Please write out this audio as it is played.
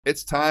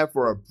It's time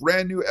for a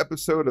brand new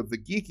episode of the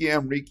Geeky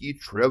Amreeki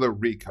trailer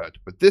recut,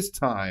 but this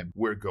time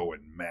we're going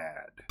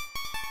mad.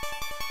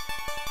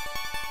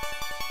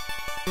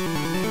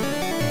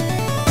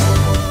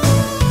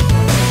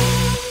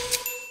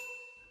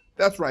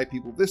 That's right,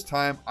 people. This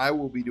time I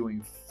will be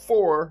doing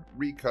 4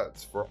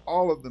 recuts for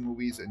all of the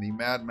movies in the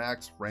Mad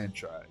Max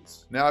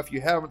franchise. Now, if you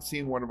haven't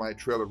seen one of my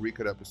trailer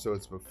recut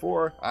episodes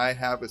before, I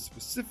have a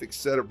specific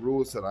set of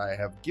rules that I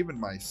have given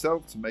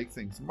myself to make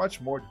things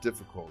much more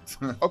difficult.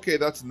 Okay,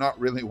 that's not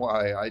really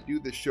why. I do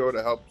this show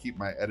to help keep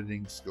my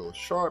editing skills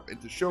sharp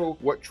and to show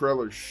what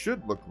trailers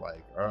should look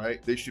like,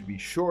 alright? They should be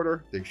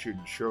shorter, they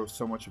shouldn't show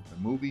so much of the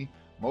movie.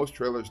 Most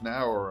trailers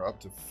now are up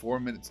to 4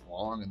 minutes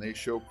long and they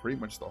show pretty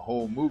much the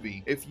whole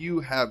movie. If you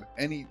have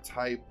any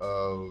type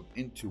of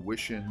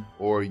intuition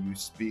or you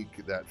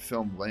speak that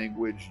film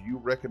language, you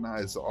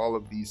recognize all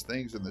of these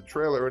things in the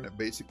trailer and it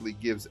basically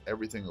gives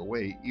everything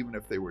away, even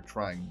if they were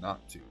trying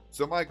not to.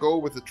 So my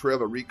goal with the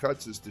trailer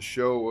recuts is to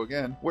show,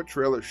 again, what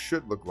trailers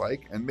should look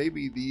like, and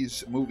maybe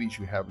these movies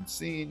you haven't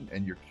seen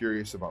and you're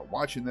curious about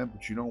watching them,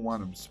 but you don't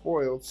want them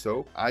spoiled.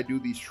 So I do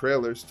these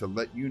trailers to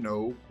let you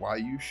know why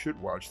you should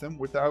watch them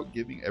without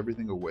giving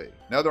everything away.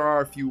 Now, there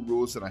are a few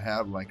rules that I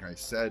have. Like I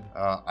said,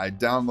 I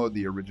download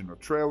the original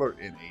trailer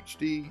in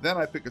HD. Then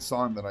I pick a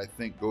song that I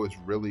think goes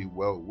really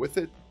well with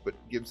it, but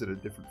gives it a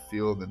different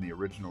feel than the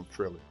original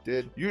trailer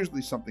did.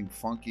 Usually something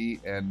funky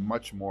and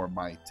much more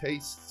my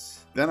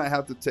tastes. Then I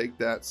have to take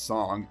that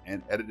song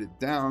and edit it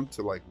down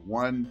to like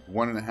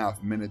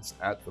 1.5 minutes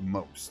at the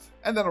most.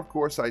 And then of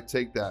course I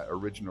take that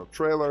original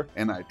trailer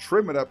and I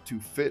trim it up to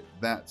fit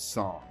that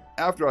song.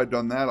 After I've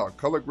done that, I'll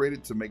color grade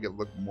it to make it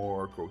look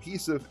more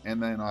cohesive,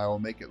 and then I'll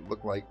make it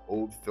look like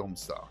old film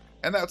stock.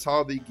 And that's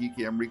how the Geeky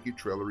Amreeki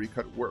trailer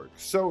recut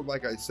works. So,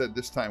 like I said,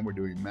 this time we're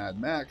doing Mad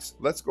Max.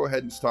 Let's go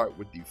ahead and start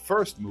with the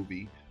first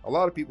movie. A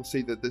lot of people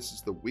say that this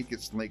is the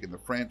weakest link in the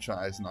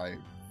franchise, and I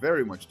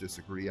very much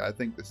disagree. I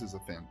think this is a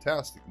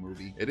fantastic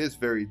movie. It is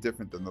very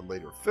different than the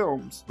later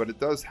films, but it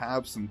does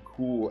have some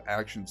cool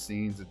action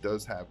scenes. It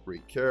does have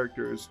great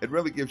characters. It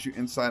really gives you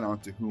insight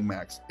onto who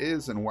Max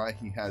is and why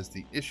he has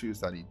the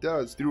issues that he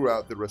does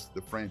throughout the rest of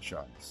the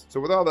franchise. So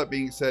with all that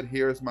being said,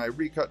 here's my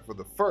recut for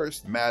the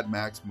first Mad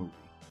Max movie.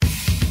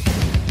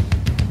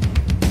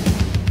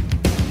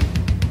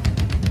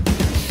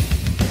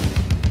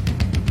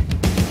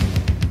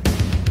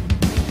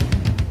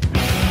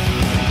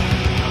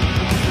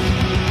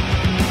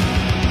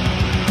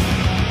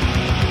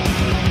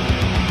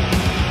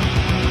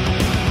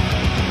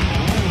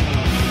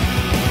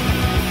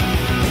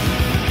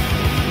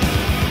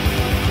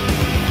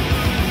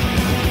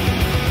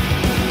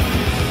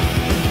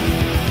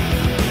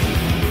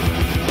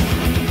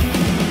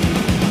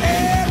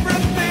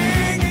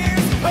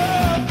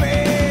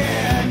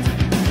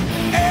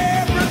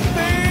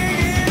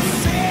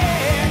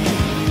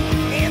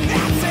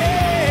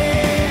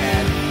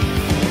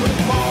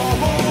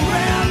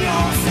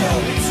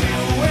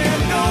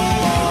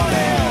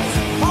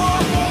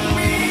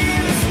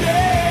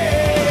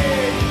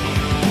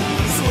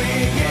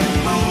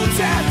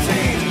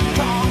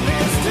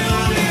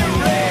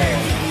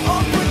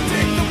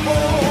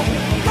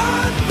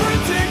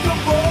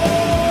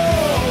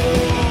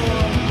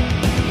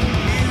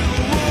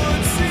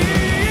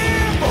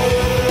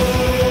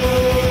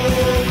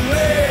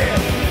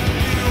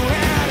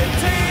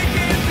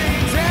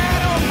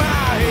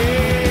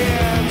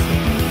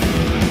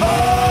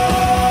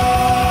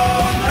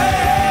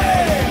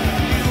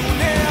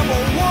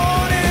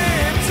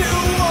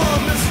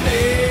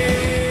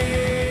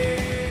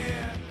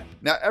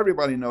 Now,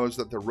 everybody knows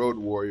that The Road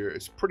Warrior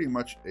is pretty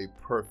much a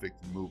perfect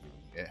movie.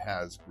 It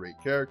has great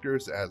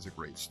characters, it has a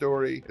great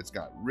story, it's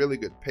got really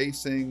good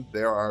pacing,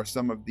 there are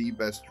some of the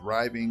best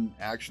driving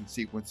action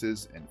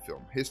sequences in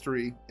film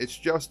history. It's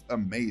just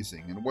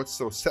amazing, and what's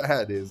so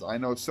sad is I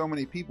know so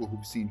many people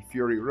who've seen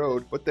Fury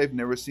Road, but they've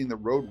never seen The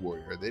Road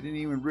Warrior. They didn't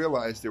even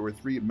realize there were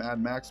 3 Mad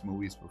Max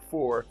movies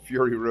before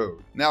Fury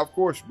Road. Now, of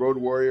course, Road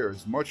Warrior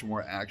is much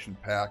more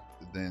action-packed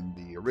than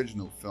the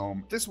original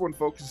film. This one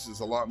focuses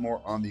a lot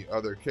more on the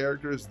other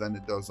characters than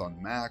it does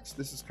on Max.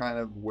 This is kind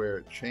of where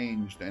it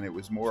changed, and it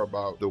was more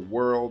about the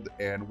world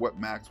and what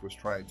Max was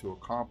trying to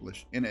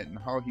accomplish in it and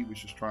how he was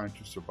just trying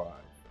to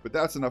survive. But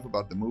that's enough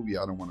about the movie.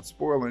 I don't want to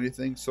spoil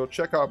anything, so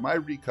check out my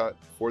recut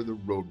for The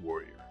Road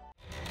Warrior.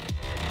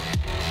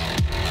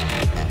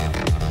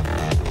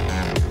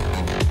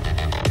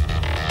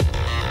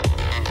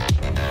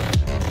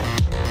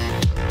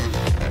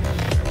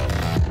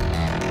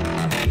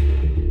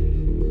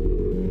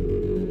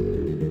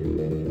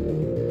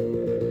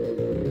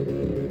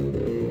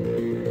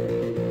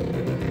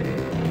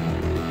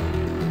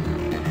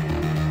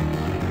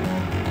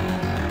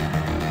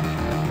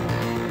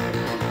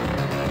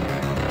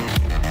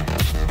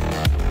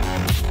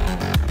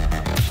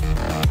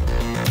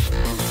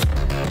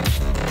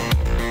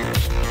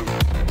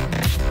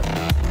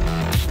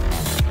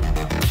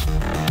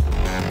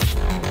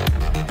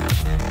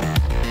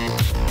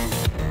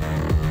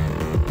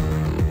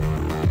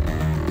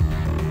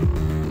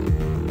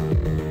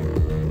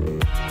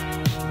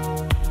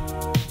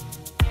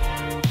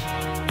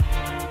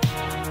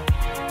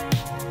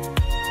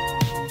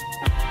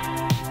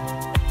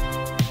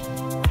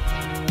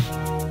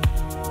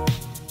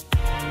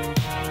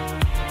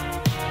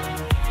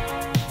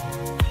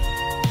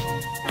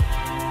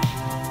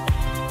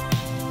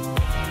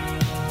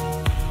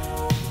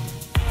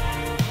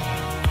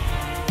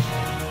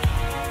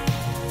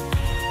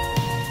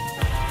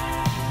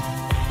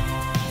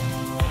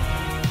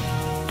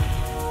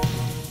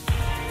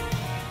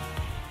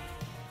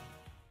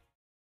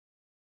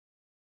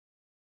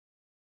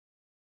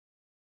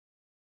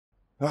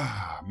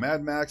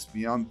 Mad Max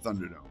Beyond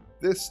Thunderdome.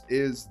 This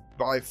is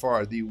by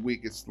far the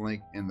weakest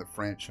link in the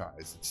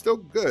franchise. It's still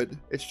good,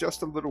 it's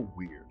just a little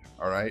weird,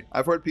 alright?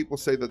 I've heard people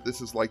say that this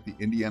is like the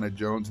Indiana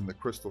Jones and the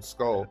Crystal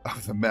Skull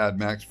of the Mad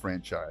Max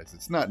franchise.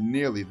 It's not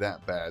nearly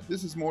that bad.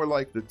 This is more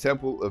like the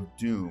Temple of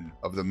Doom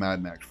of the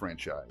Mad Max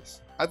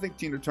franchise. I think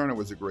Tina Turner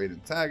was a great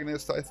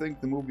antagonist. I think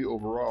the movie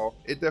overall,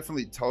 it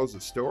definitely tells a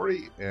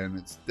story, and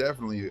it's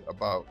definitely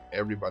about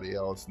everybody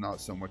else,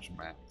 not so much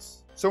Max.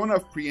 So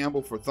enough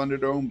preamble for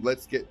Thunderdome,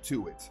 let's get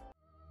to it.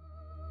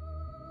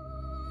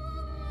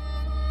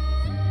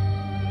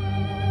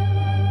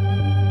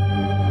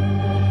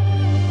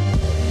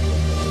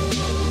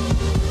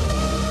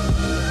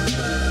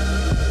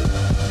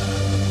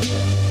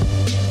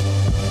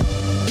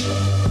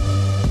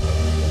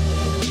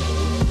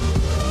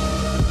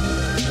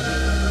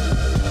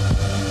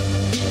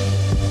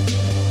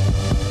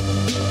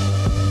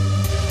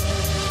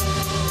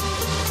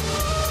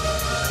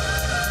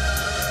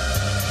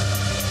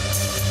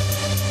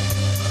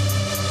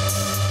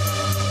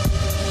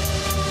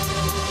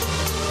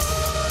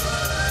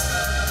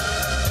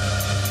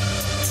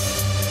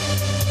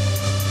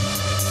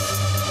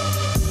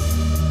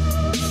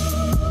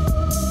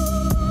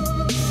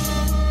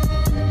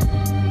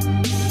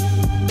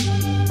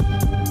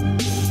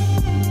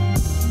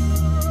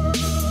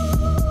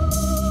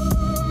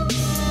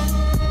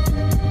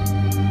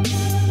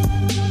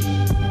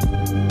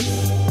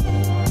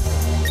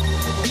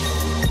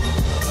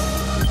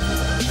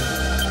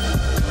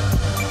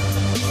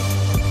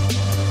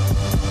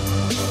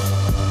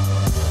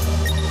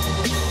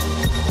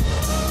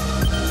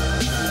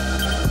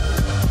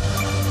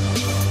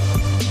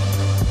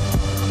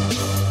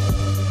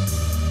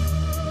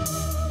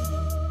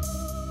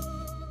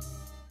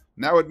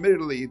 Now,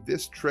 admittedly,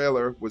 this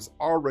trailer was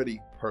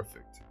already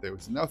perfect. There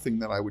was nothing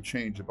that I would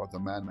change about the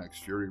Mad Max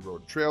Fury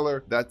Road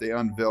trailer that they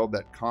unveiled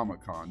at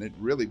Comic-Con. It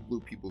really blew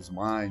people's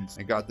minds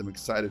and got them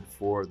excited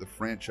for the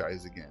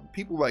franchise again.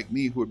 People like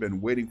me who had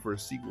been waiting for a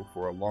sequel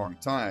for a long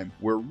time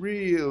were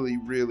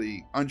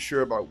really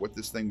unsure about what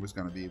this thing was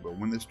going to be. But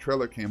when this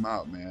trailer came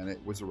out, man,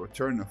 it was a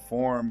return to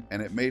form,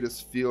 and it made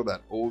us feel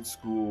that old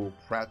school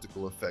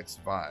practical effects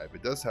vibe.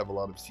 It does have a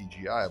lot of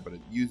CGI, but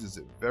it uses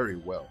it very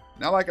well.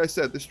 Now, like I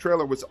said, this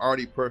trailer was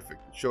already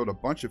perfect. It showed a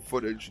bunch of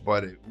footage,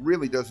 but it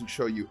really doesn't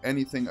show you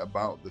anything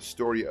about the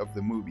story of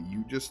the movie.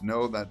 You just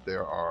know that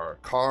there are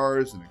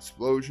cars and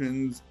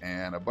explosions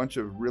and a bunch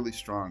of really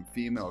strong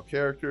female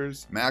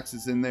characters. Max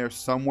is in there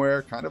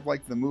somewhere, kind of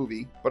like the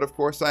movie. But of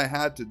course, I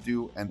had to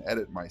do an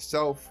edit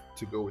myself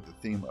to go with the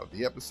theme of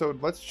the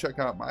episode. Let's check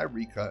out my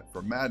recut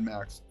for Mad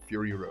Max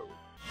Fury Road.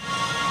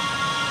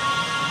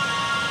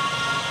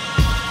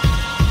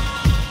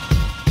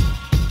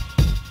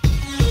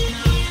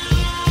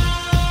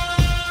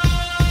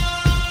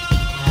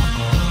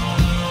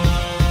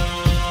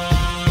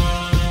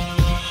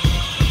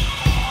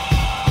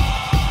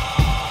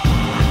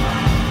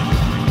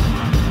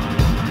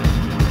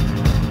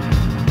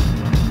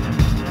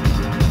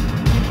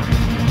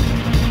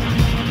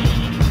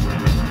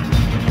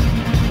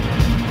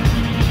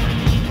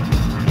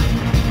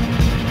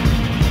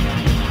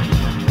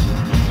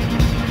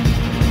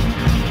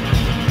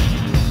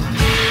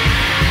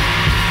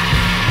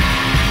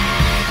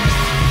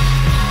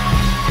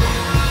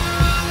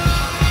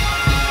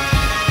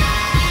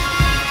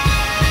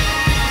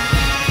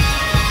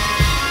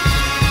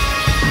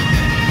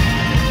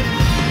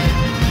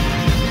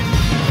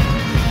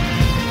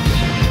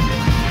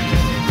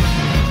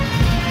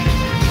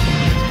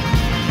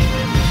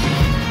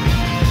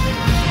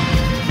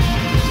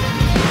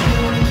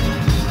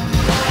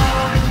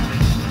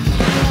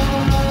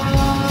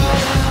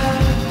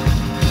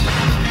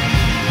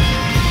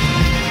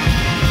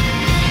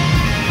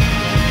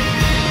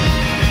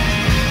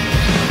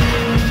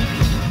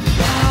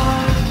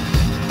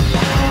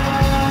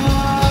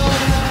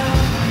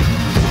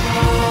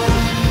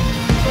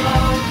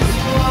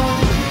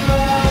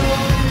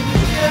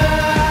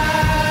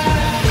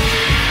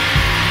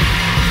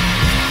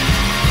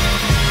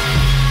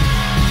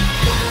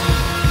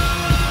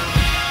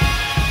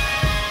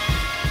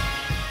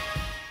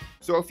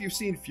 So if you've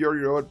seen Fury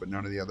Road but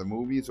none of the other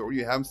movies, or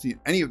you haven't seen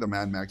any of the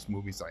Mad Max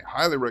movies, I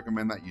highly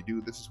recommend that you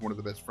do. This is one of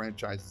the best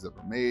franchises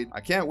ever made. I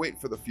can't wait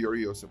for the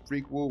Furiosa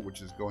prequel,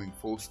 which is going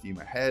full steam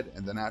ahead,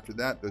 and then after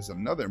that there's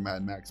another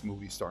Mad Max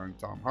movie starring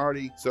Tom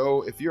Hardy.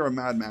 So if you're a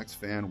Mad Max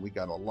fan, we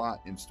got a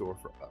lot in store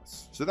for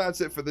us. So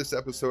that's it for this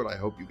episode. I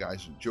hope you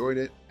guys enjoyed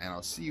it, and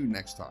I'll see you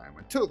next time.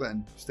 Until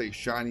then, stay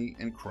shiny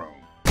and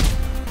chrome.